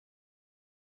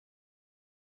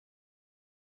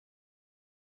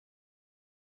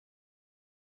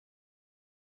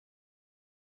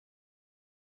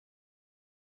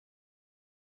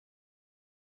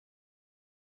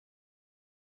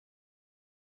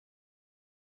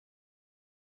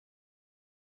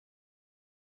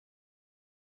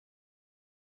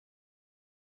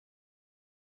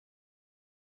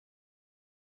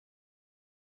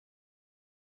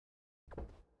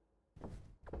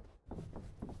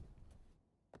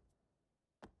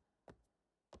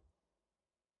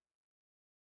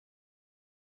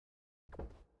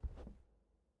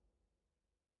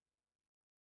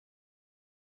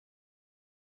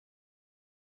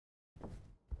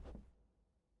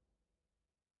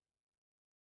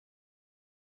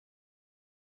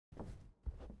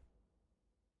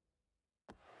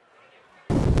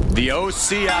The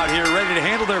OC out here ready to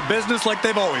handle their business like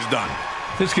they've always done.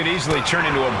 This could easily turn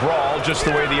into a brawl just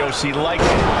the way the OC likes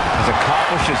it. As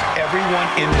accomplished as everyone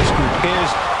in this group is,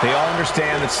 they all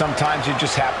understand that sometimes you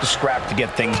just have to scrap to get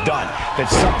things done.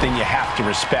 That's something you have to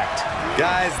respect.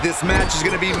 Guys, this match is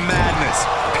going to be madness.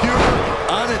 Pure,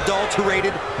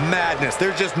 unadulterated madness.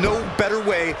 There's just no better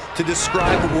way to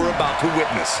describe what we're about to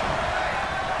witness.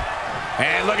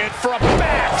 And looking for a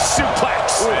back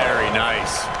suplex. Very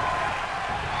nice.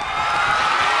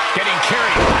 Getting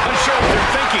carried. Unsure what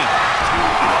they're thinking.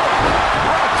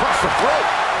 Right across the throat.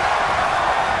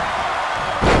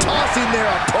 Tossing their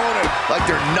opponent like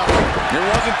they're nothing. It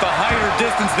wasn't the height or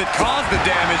distance that caused the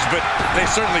damage, but they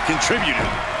certainly contributed.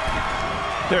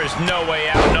 There's no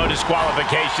way out, no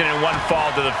disqualification, and one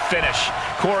fall to the finish.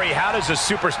 Corey, how does a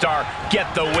superstar get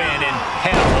the win in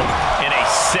Hell in a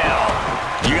Cell?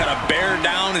 You gotta bear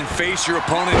down and face your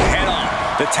opponent head on.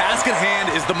 The task at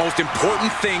hand is the most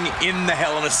important thing in the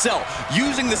Hell in a Cell.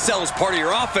 Using the cell as part of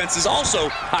your offense is also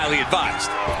highly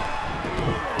advised.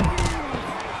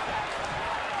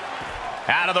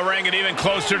 Out of the ring and even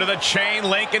closer to the chain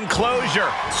link enclosure.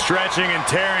 Stretching and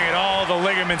tearing at all the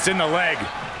ligaments in the leg.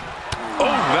 Oh,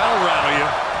 that'll rattle you.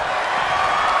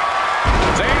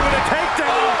 Zayn with a takedown.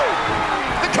 Oh!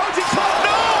 The coaching call.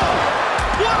 No!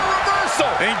 What a reversal!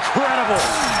 Incredible.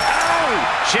 Ow!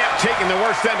 Champ taking the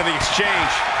worst end of the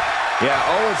exchange. Yeah,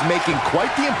 Owens making quite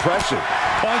the impression.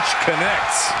 Punch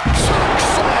connects.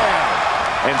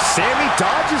 Slam! And Sammy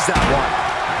dodges that one.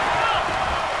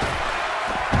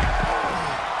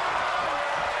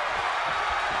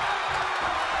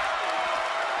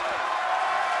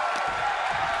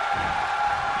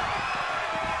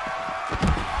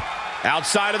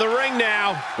 Outside of the ring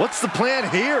now. What's the plan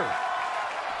here?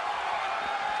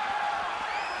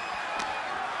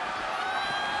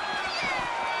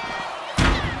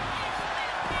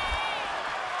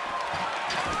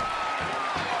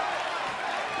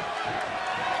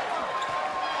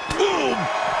 Boom!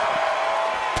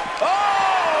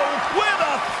 Oh, with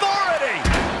authority!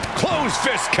 Closed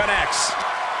fist connects.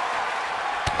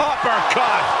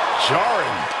 Uppercut.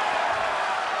 Jarring.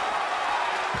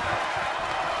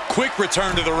 Quick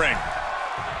return to the ring.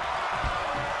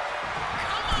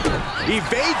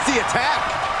 Evades the attack.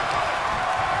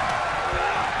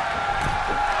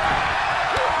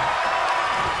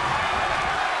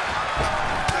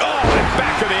 Oh, and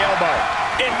back to the elbow.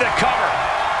 In the cover.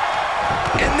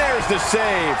 And there's the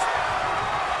save.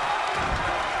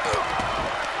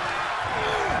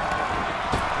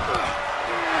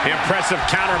 Impressive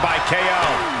counter by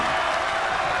KO.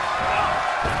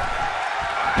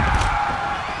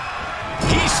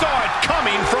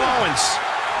 From Owens.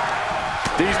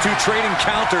 These two trading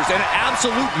counters, an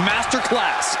absolute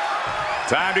masterclass.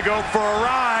 Time to go for a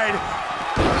ride.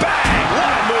 Bang!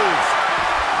 What a move.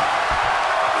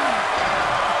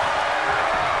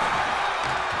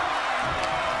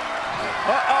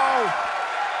 Uh-oh.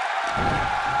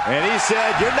 And he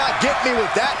said, you're not getting me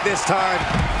with that this time.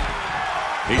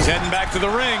 He's heading back to the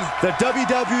ring. The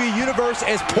WWE Universe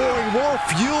is pouring more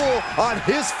fuel on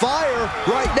his fire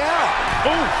right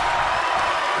now. Ooh.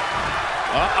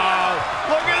 Uh-oh.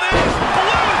 Look at this.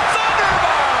 Blue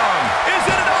Thunderbomb. Is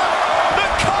it enough? The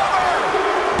cover.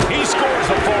 He scores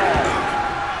a fall.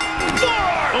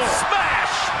 Forearm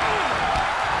smash.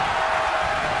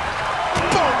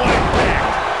 Boom, what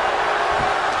impact.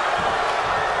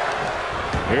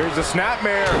 Here's the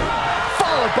snapmare.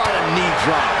 Followed by a knee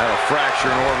drop. A fracture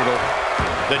in orbital.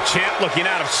 The champ looking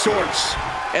out of sorts.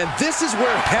 And this is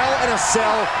where Hell in a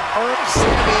Cell earns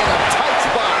Sammy in a tight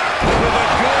spot. With a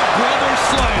good brother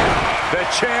slam, the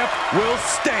champ will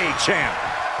stay champ.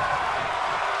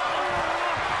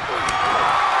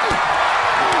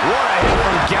 What a hit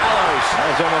from Gallows. That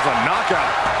was almost a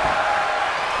knockout.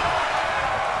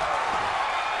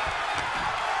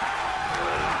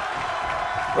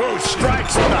 Oh,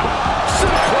 strikes with a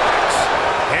suplex.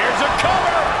 Here's a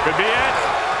cover. Could be it.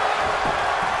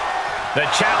 The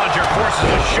challenger forces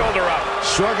a shoulder up.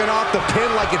 Shrugging off the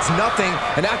pin like it's nothing,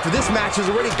 and after this match is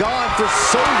already gone for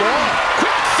so long.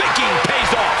 Quick thinking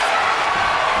pays off.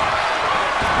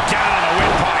 Down on the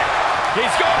windpipe.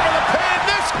 He's going for the pin.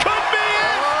 This could be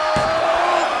it.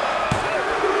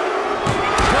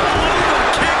 Believer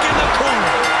kick in the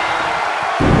corner.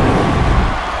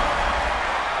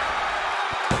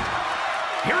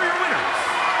 Here are your winners.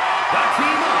 The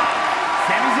team of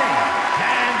Sami Zayn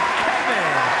and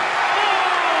Kevin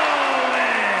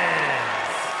Owens.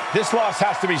 This loss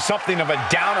has to be something of a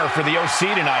downer for the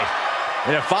OC tonight.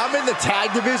 And if I'm in the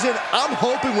tag division, I'm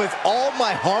hoping with all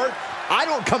my heart I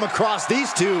don't come across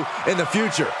these two in the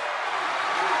future.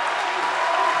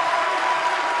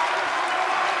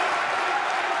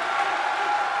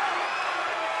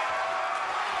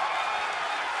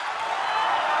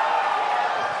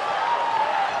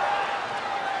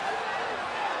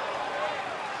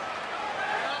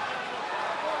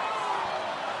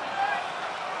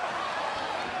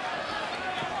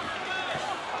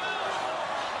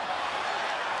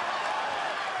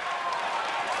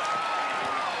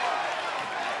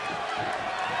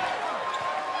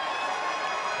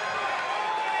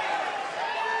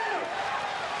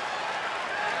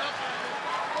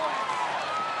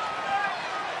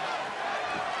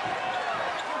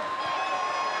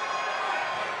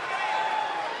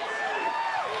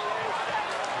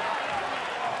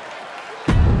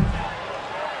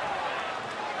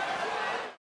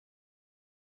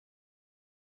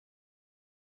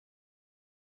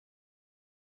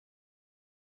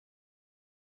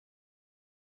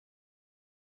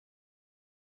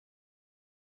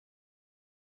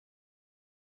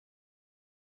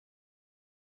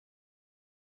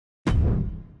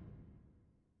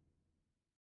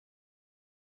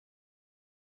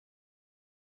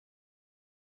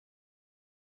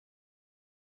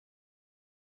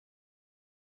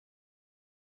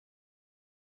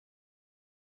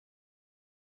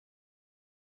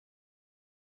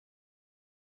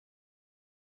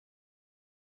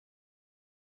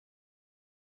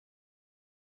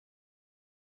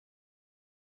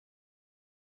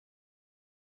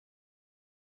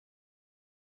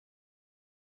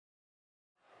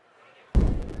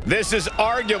 This is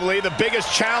arguably the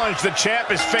biggest challenge the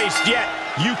champ has faced yet.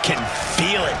 You can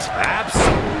feel it.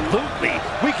 Absolutely.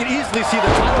 We can easily see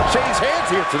the title change hands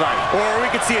here tonight. Or we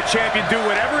could see a champion do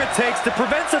whatever it takes to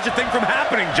prevent such a thing from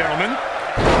happening, gentlemen.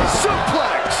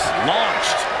 Suplex.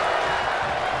 Launched.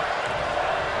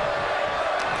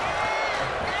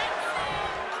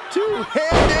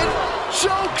 Two-handed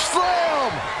choke slam.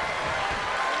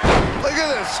 Look at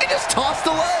this. He just tossed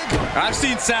the leg. I've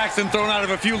seen Saxton thrown out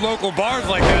of a few local bars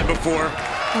like that before.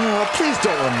 Oh, please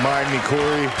don't remind me,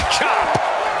 Corey. Chop.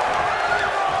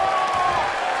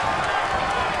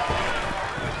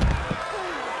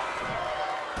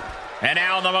 And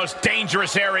now in the most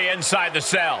dangerous area inside the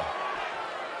cell.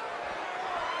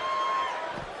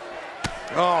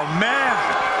 Oh, man.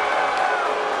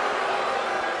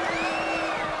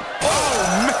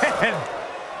 Oh, man.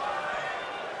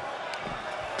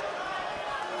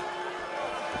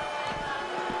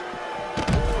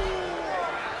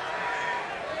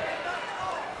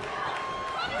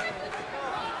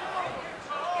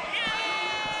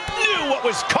 Knew what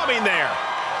was coming there.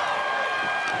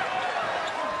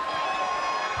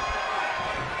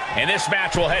 And this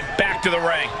match will head back to the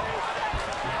ring.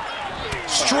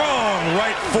 Strong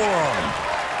right forearm.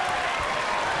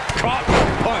 Caught with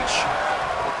a punch.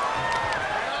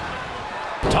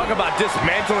 Talk about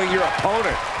dismantling your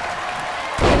opponent.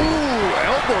 Ooh,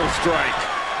 elbow strike.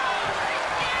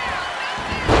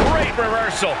 Great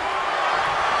reversal.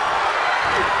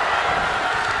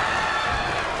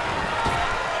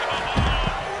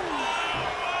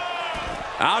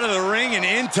 Out of the ring and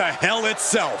into hell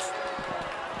itself.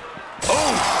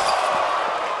 Oh!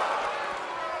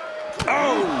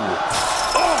 Oh!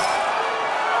 Oh!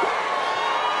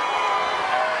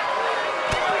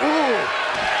 Ooh.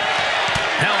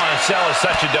 Hell in a Cell is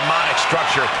such a demonic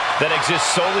structure that exists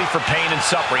solely for pain and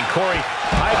suffering. Corey,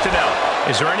 I have to know,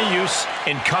 is there any use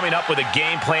in coming up with a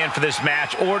game plan for this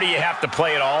match, or do you have to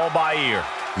play it all by ear?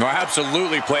 No,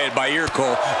 absolutely play it by ear,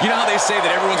 Cole. You know how they say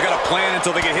that everyone's got a plan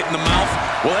until they get hit in the mouth?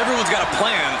 Well, everyone's got a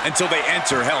plan until they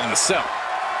enter Hell in a Cell.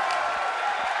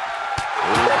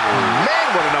 Man,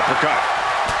 what an uppercut.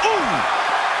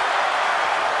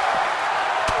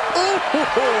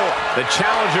 The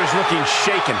challenger's looking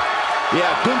shaken.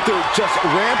 Yeah, Gunther just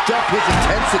ramped up his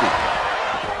intensity.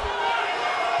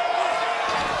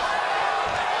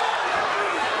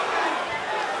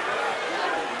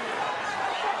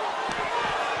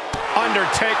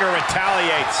 Undertaker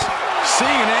retaliates.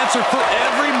 Seeing an answer for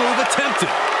every move attempted.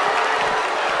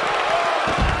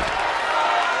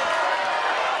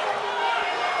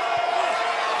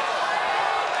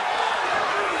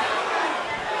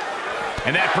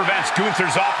 And that prevents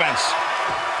Gunther's offense.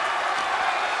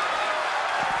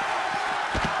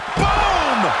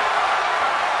 Boom!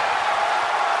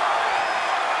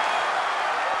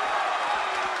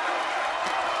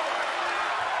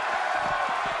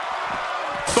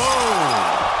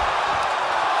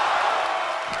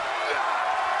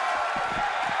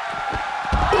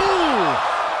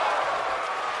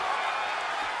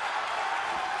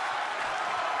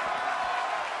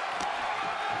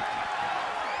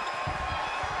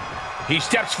 He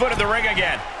steps foot in the ring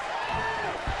again.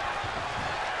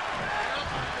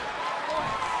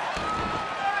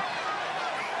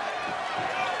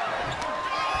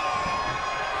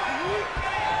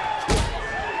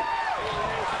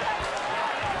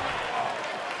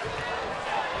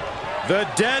 The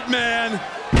dead man.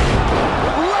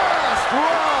 Last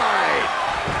ride.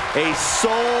 A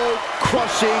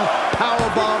soul-crushing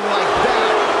powerbomb like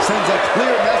that sends a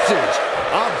clear message.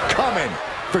 I'm coming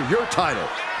for your title.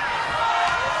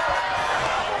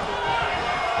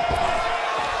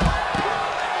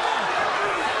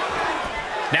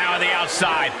 Now on the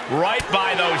outside, right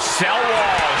by those cell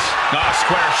walls. Oh,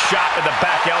 square shot with the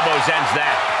back elbows ends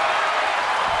that.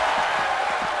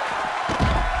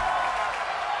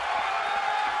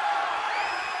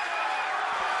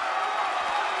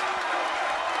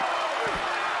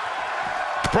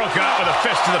 Broken up with a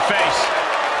fist to the face.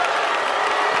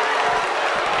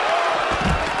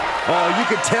 Oh, you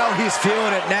can tell he's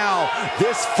feeling it now.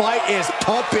 This fight is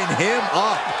pumping him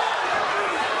up.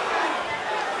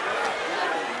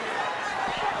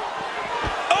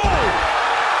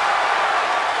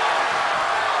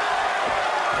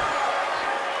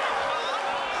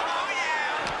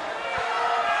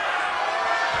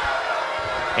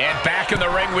 And back in the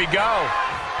ring we go.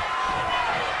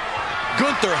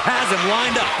 Gunther has him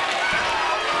lined up.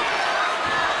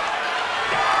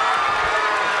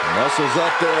 Muscles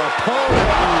up their opponent.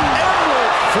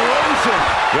 Elbow explosion.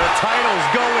 The title's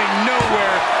going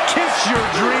nowhere. Kiss your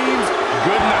dreams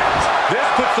goodnight. This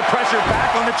puts the pressure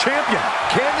back on the champion.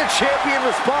 Can the champion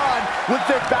respond with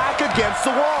their back against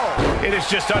the wall? It is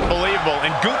just unbelievable,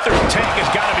 and Gunther's tank has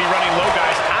got to be running low,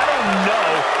 guys. I don't know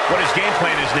what his game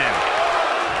plan is now.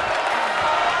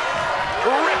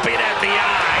 Ripping at the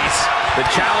eyes. The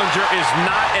challenger is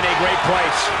not in a great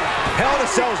place. Hell in a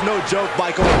Cell is no joke,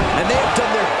 Michael, and they have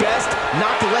done their best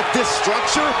not to let this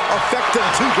structure affect them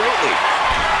too greatly.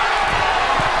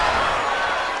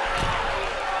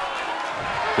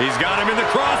 He's got him in the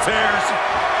crosshairs.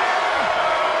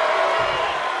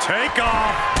 Take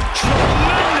off.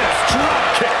 Tremendous drop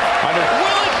kick.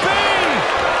 Will it be?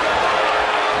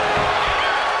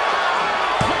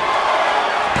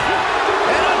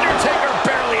 And Undertaker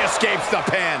barely escapes the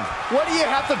pin. What do you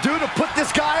have to do to put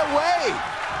this guy away?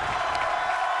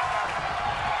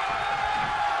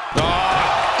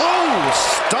 Oh,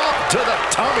 stop to the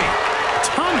tummy.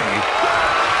 Tummy?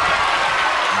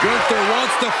 Gunther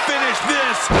wants to finish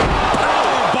this.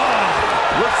 Powerbomb.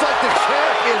 Looks like the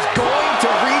champ is going to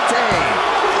retain.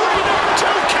 2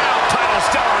 count, title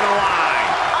still on the line.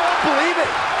 I don't believe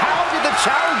it. How did the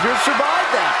challengers survive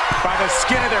that? By the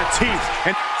skin of their teeth.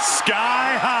 And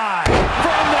sky high.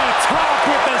 From the top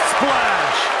with the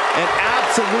splash. An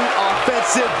absolute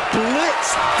offensive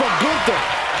blitz from Gunther.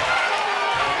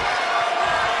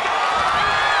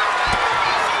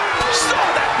 Saw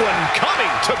that one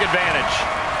coming, took advantage.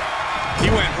 He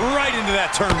went right into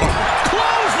that turnbuckle.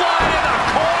 Clothesline in the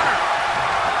corner.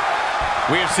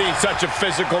 We have seen such a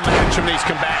physical match from these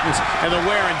combatants, and the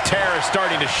wear and tear is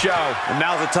starting to show. And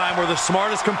now's the time where the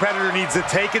smartest competitor needs to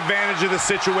take advantage of the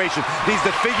situation. Needs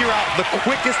to figure out the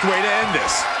quickest way to end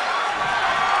this.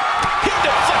 He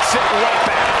deflects it right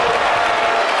back.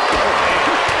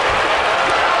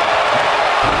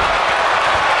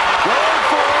 Going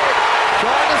for it.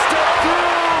 Trying to step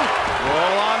through.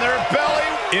 Roll on their belly.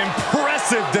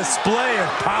 Impressive display of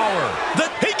power.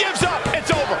 He gives up.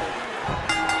 It's over.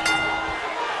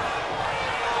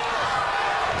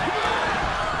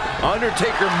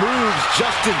 Undertaker moves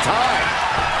just in time.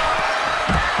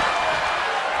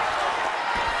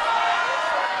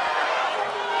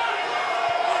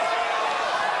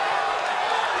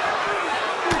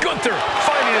 Gunther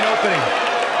finding an opening.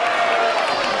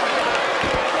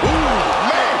 Ooh,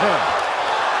 man.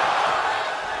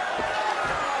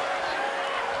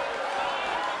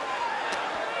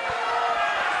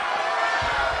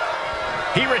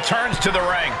 He returns to the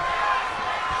ring.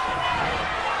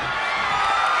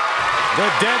 The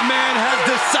dead man has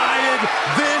decided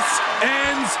this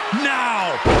ends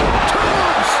now.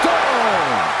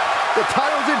 Tombstone. The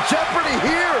title's in jeopardy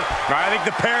here. I think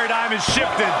the paradigm has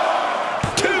shifted.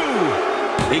 2.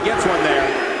 He gets one there.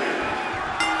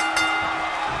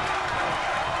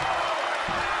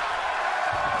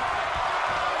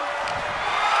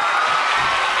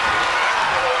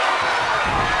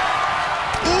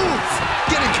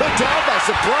 Getting cut down by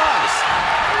surprise.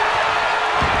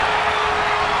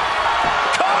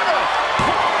 Connor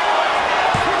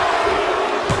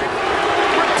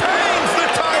retains the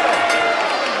title.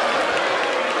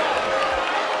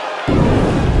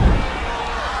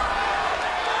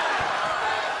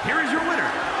 Here is your winner,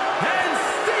 and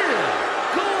still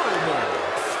Global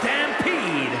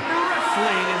Stampede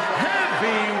Wrestling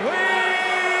Heavyweight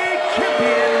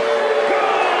Champion,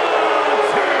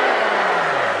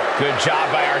 Good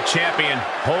job by our champion,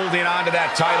 holding on to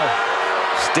that title.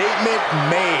 Statement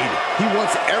made. He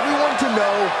wants everyone to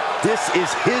know this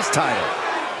is his title.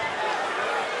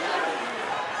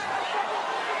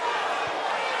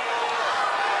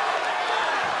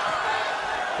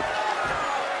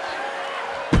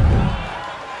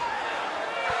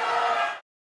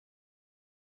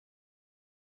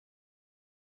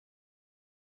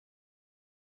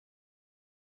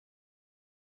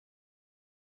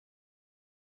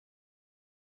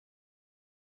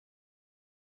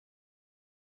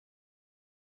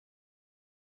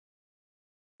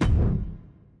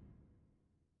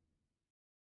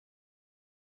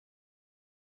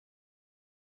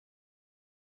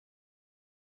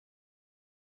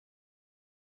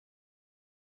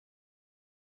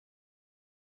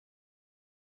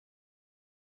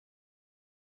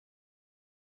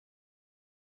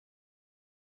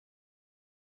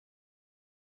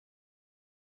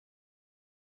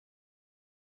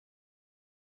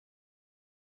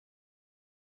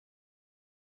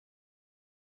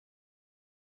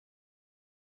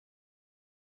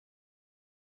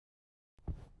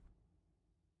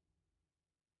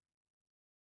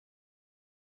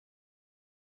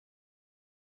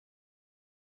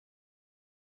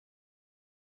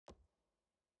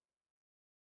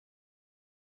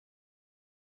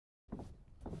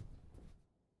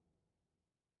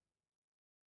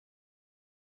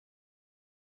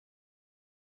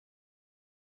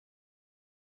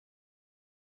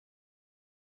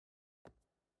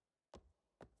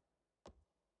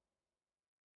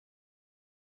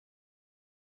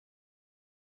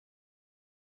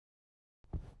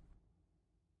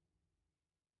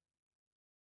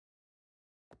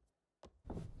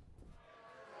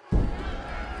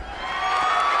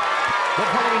 The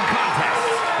following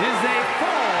contest is a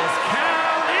Falls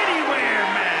Count Anywhere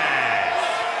match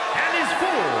and is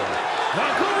for the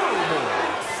Global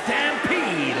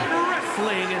Stampede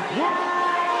Wrestling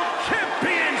World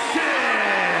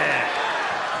Championship.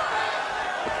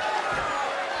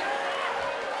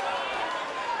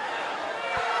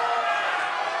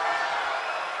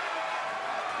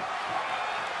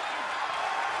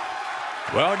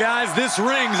 Well, guys, this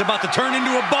ring's about to turn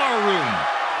into a bar room.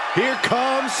 Here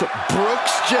comes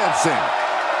Brooks Jensen.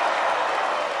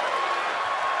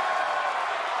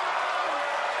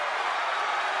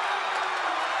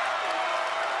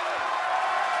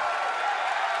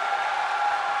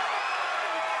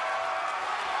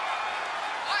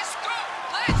 Let's go!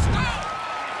 Let's go!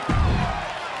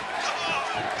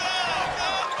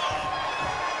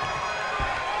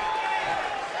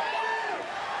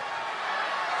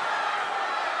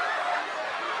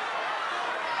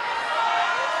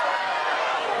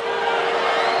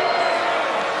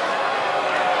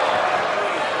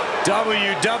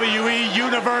 WWE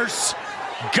Universe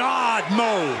God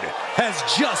Mode has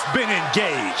just been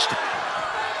engaged.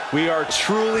 We are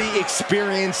truly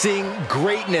experiencing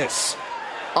greatness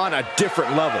on a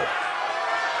different level.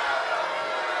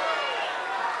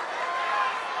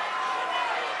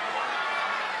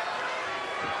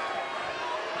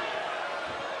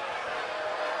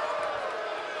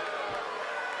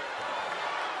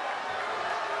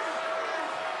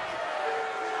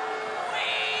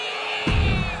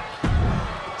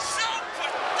 So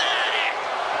pathetic!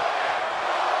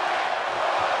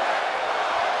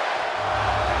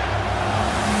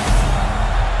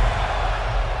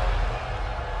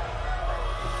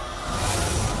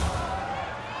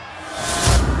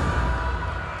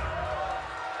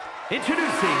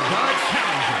 Introducing the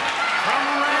challenger from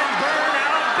Redburn,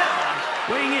 Alabama,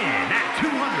 weighing in at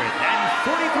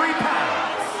 243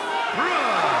 pounds,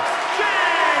 Brooks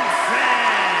Jensen.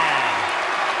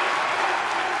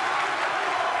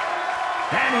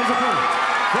 And his opponent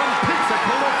from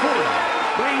Pensacola, Florida,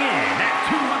 weighing in at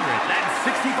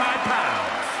 265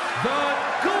 pounds, the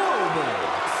Global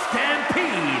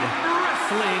Stampede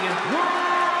Wrestling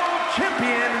World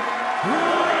Champion,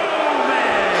 Roman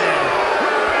Reigns.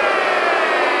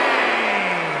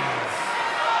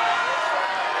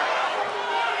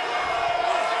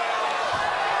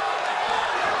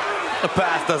 The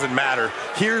past doesn't matter.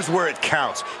 Here's where it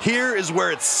counts. Here is where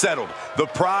it's settled. The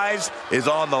prize is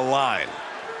on the line.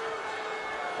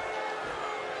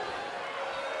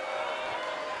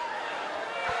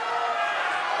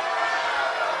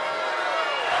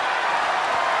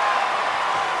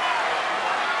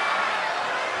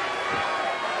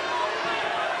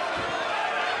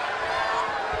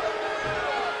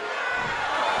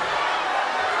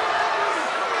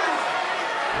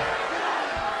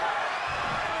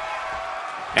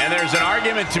 And there's an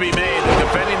argument to be made that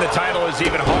defending the title is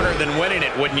even harder than winning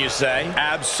it, wouldn't you say?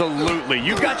 Absolutely.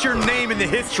 You've got your name in the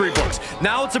history books.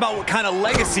 Now it's about what kind of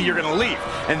legacy you're going to leave.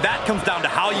 And that comes down to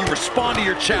how you respond to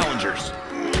your challengers.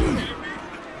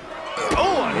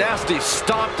 Oh, a nasty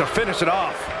stop to finish it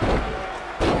off.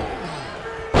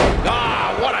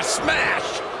 Ah, what a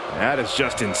smash! That is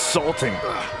just insulting.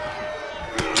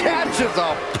 Catches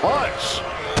a punch.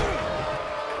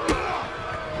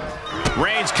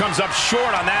 Reigns comes up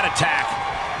short on that attack.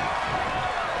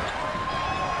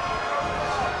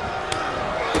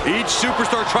 Each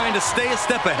superstar trying to stay a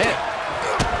step ahead.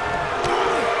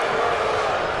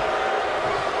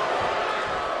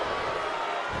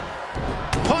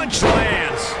 Punch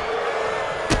lands.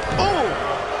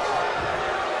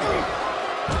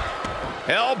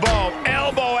 Elbow,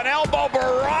 elbow, an elbow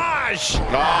barrage.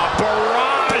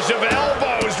 Barrage of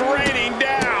elbows raining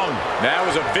down. That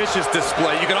was a vicious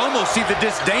display. You can almost see the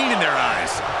disdain in their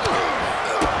eyes.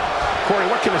 Corey,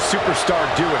 what can a superstar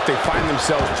do if they find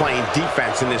themselves playing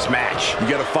defense in this match? You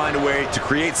got to find a way to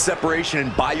create separation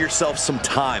and buy yourself some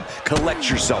time. Collect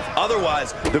yourself.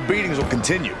 Otherwise, the beatings will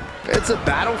continue. It's a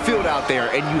battlefield out there,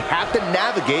 and you have to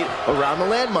navigate around the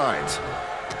landmines.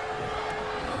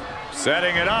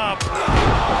 Setting it up. Boom!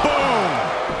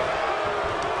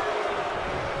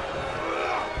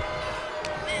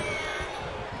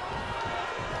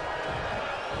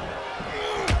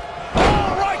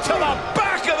 Oh, right to the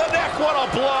back of the neck. What a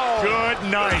blow. Good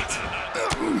night.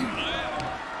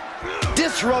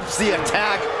 Disrupts the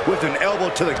attack with an elbow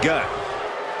to the gut.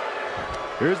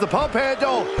 Here's the pump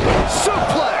handle.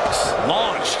 Suplex.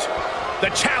 Launched. The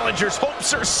challenger's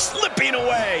hopes are slipping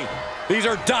away. These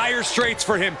are dire straits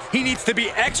for him. He needs to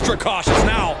be extra cautious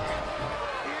now.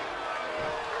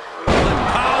 The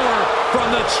power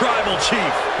from the Tribal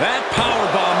Chief. That power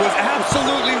bomb was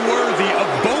absolutely worthy of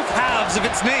both halves of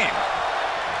its name.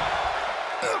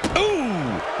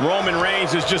 Roman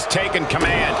Reigns has just taken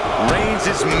command. Reigns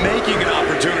is making an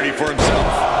opportunity for himself.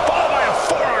 Followed by a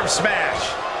forearm smash.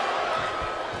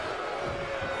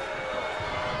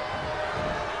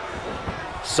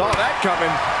 Saw that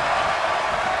coming.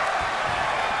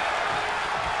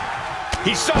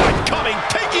 He saw it coming,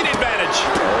 taking advantage.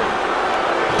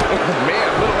 Man,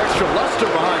 a little extra luster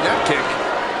behind that kick.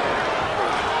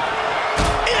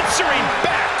 Answering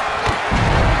back.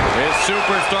 This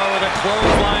superstar with a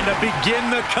clothesline to begin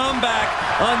the comeback.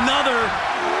 Another,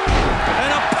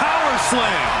 and a power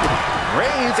slam.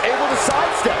 Reigns able to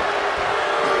sidestep.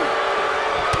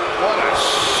 What a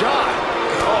shot.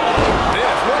 Oh,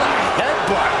 this, what a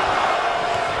headbutt.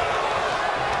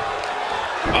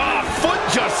 Foot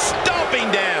just stomping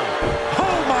down.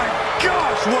 Oh my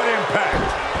gosh, what impact.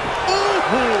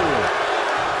 Ooh.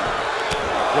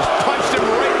 Just punched him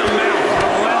right in the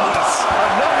mouth. Relentless.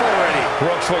 Enough already.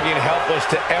 Brooks looking helpless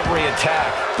to every attack.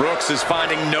 Brooks is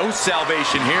finding no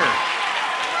salvation here.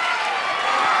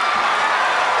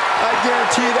 I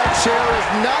guarantee that chair is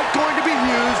not going to be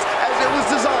used as it was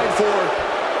designed for.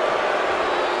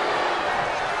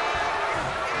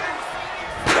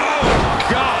 Oh,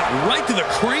 God, right to the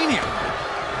cranium.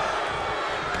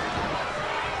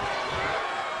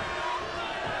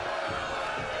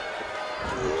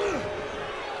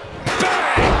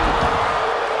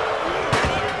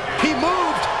 He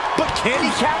moved, but can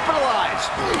he capitalize?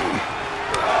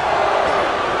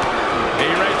 He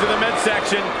right to the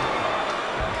midsection.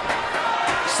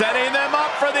 Setting them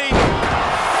up for the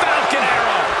Falcon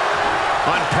Arrow.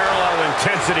 Unparalleled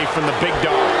intensity from the big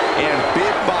dog. And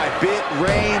bit by bit,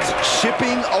 Reigns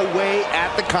chipping away at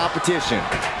the competition.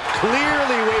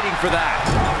 Clearly waiting for that.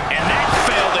 And that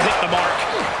failed to hit the mark.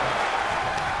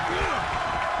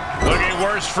 Looking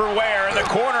worse for wear in the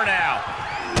corner now.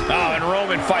 Oh, and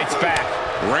Roman fights back.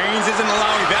 Reigns isn't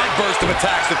allowing that burst of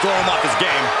attacks to throw him off his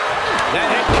game. That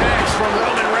hit connects from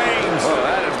Roman Reigns. Oh,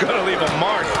 that is going to leave a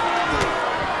mark.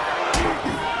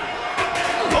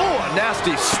 Oh, a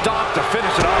nasty stop to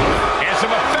finish it off. And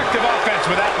some effective offense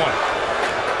with that one.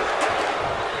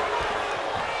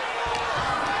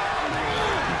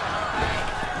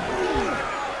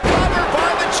 Cover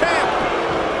by the champ.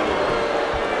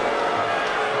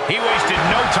 He wasted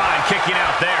no time kicking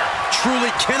out there.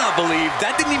 Truly cannot believe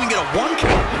that didn't even get a one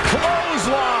count.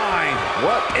 Clothesline.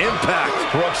 What impact.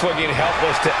 Brooks looking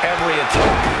helpless to every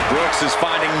attack. Brooks is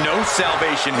finding no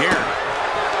salvation here.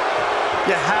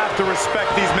 You have to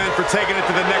respect these men for taking it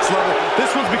to the next level.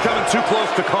 This one's becoming too close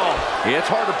to call. It's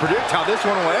hard to predict how this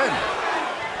one will end.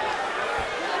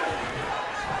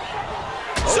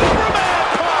 Superman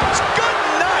punch. Good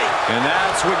night. And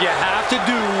that's what you have to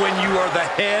do when you are the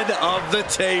head of the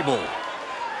table.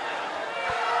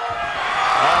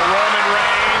 Roman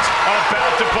Reigns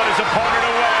about to put his opponent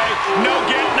away. No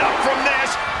getting up from this.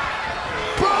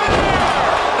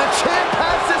 The champ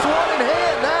has this one in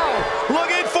hand now.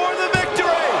 Looking for the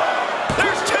victory.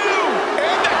 There's two.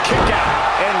 And the kick out.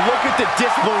 And look at the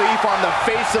disbelief on the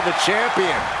face of the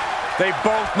champion. They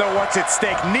both know what's at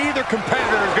stake. Neither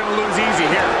competitor is going to lose easy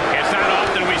here. It's not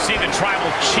often we see the tribal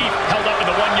chief held up at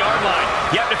the 1 yard line.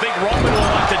 You have to think Roman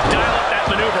will want to dial up that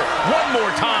maneuver one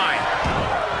more time.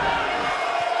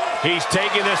 He's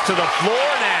taking this to the floor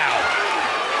now.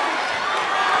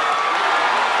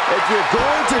 If you're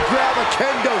going to grab a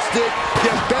kendo stick,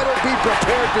 you better be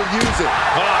prepared to use it.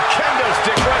 Kendo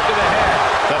stick right to the head.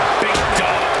 The big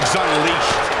dog's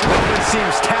unleashed. Roman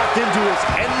seems tapped into his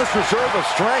endless reserve of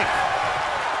strength.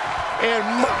 And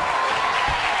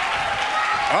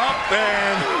Up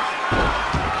and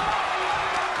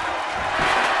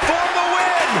for the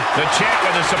win. The champ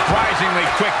with a surprisingly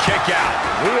quick kick out.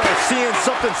 we are seeing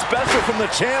something special from the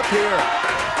champ here.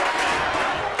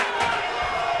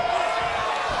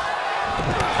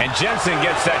 And Jensen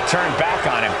gets that turned back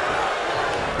on him.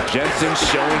 Jensen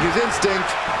showing his instinct.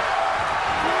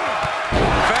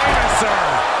 famous, sir.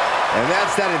 And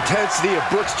that's that intensity of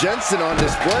Brooks Jensen on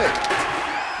display.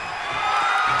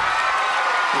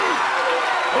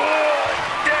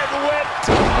 Dead whipped.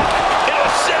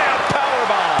 It'll sit out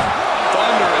powerbomb.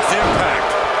 Thunderous impact.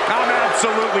 I'm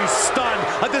absolutely stunned.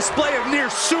 A display of near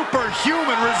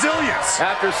superhuman resilience.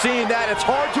 After seeing that, it's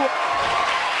hard to...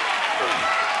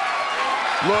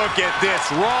 Look at this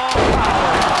raw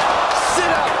power.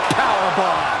 Sit-out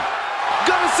powerbomb.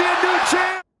 Gonna see a new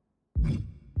champ.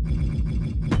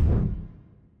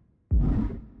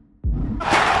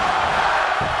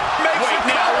 Wait,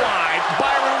 now why?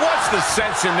 Byron, what's the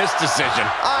sense in this decision?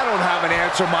 I don't have an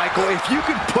answer, Michael. If you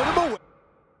can put him away,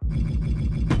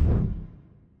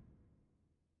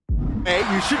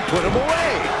 you should put him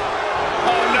away.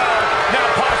 Oh, no. Now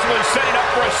possibly setting up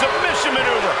for a submission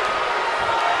maneuver.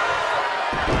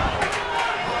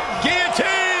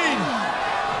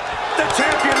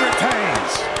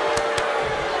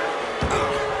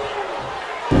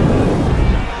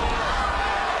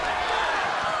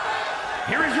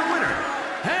 here is your winner,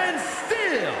 and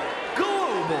still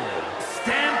Global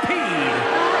Stampede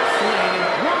Wrestling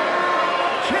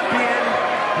World Champion,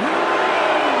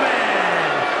 Roman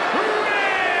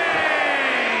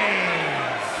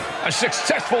Reigns. A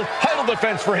successful title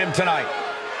defense for him tonight.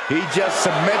 He just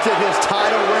cemented his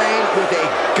title reign with a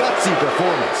gutsy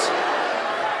performance.